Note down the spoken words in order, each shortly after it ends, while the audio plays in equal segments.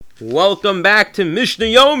Welcome back to Mishna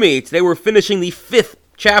Yomi. Today we're finishing the 5th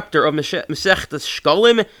chapter of Masechtas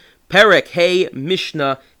Shekalim, Perek, Hey,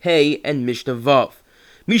 Mishna, Hey, and Mishna Vav.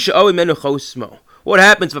 Misha Oe Menu Chosmo. What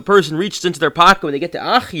happens if a person reaches into their pocket when they get to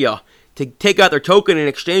Achia to take out their token and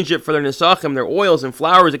exchange it for their Nesachim, their oils and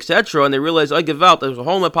flowers, etc., and they realize, I give out, there's a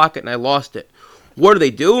hole in my pocket and I lost it. What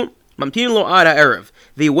do? Mamtin lo ad ha'erev.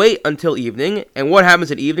 They wait until evening, and what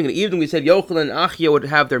happens at evening? In the evening, we said Yochanan and Achia would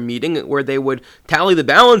have their meeting where they would tally the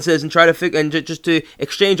balances and try to just to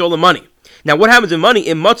exchange all the money. Now, what happens in money?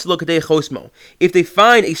 In matzlo kadei chosmo. If they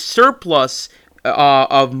find a surplus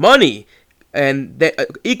of money and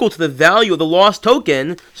equal to the value of the lost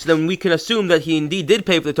token, so then we can assume that he indeed did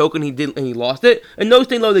pay for the token, and he lost it. And no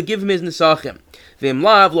stain lo, they give him his nesachim.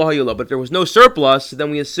 But if there was no surplus,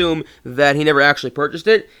 then we assume that he never actually purchased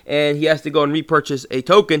it, and he has to go and repurchase a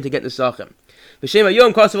token to get nesachim.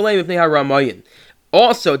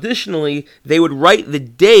 Also, additionally, they would write the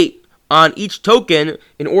date on each token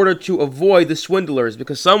in order to avoid the swindlers,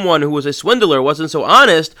 because someone who was a swindler wasn't so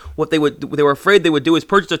honest. What they were afraid they would do is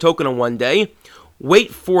purchase a token on one day,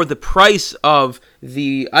 wait for the price of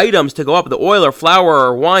the items to go up, the oil or flour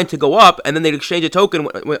or wine to go up, and then they'd exchange a token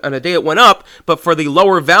on a day it went up, but for the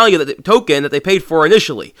lower value that the token that they paid for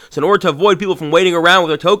initially. So in order to avoid people from waiting around with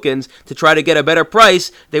their tokens to try to get a better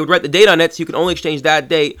price, they would write the date on it, so you can only exchange that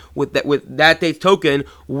date with that date's token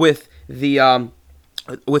with the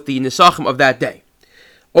nesachim of that day.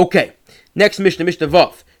 Okay, next Mishnah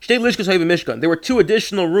Vav. Shtei lishkas hayv mishkan. There were 2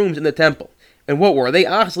 additional rooms in the temple. And what were they?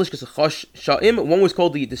 One was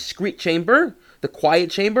called the discreet chamber, the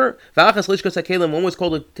quiet chamber. One was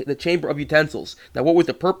called the chamber of utensils. Now, what was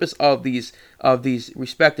the purpose of these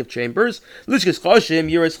respective chambers? The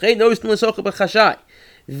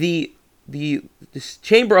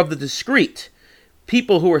chamber of the discreet,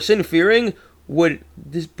 people who are sin-fearing would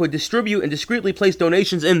distribute and discreetly place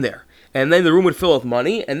donations in there. And then the room would fill with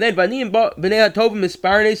money, and then and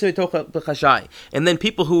then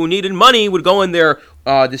people who needed money would go in there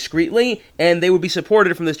discreetly, and they would be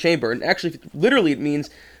supported from this chamber. And actually, literally, it means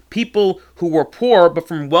people who were poor but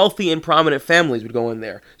from wealthy and prominent families would go in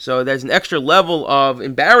there. So there's an extra level of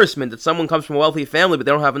embarrassment that someone comes from a wealthy family, but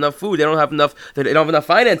they don't have enough food, they don't have enough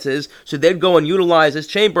finances, so they'd go and utilize this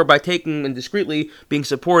chamber by taking and discreetly being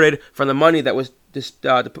supported from the money that was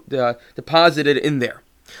deposited in there.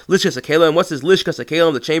 Lishkas Shekalim. What's this Lishkas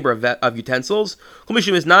Shekalim? The chamber of utensils.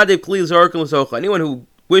 Anyone who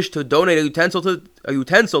wished to donate a utensil to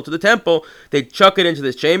the temple, they chuck it into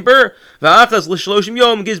this chamber. And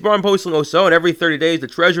every 30 days the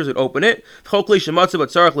treasurers would open it. If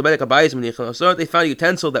they found a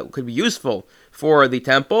utensil that could be useful for the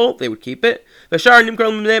temple, they would keep it. And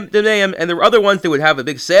there were other ones that would have a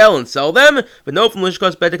big sale and sell them, but no from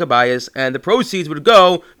Lishkas and the proceeds would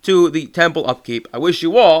go to the temple upkeep. I wish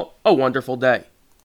you all a wonderful day.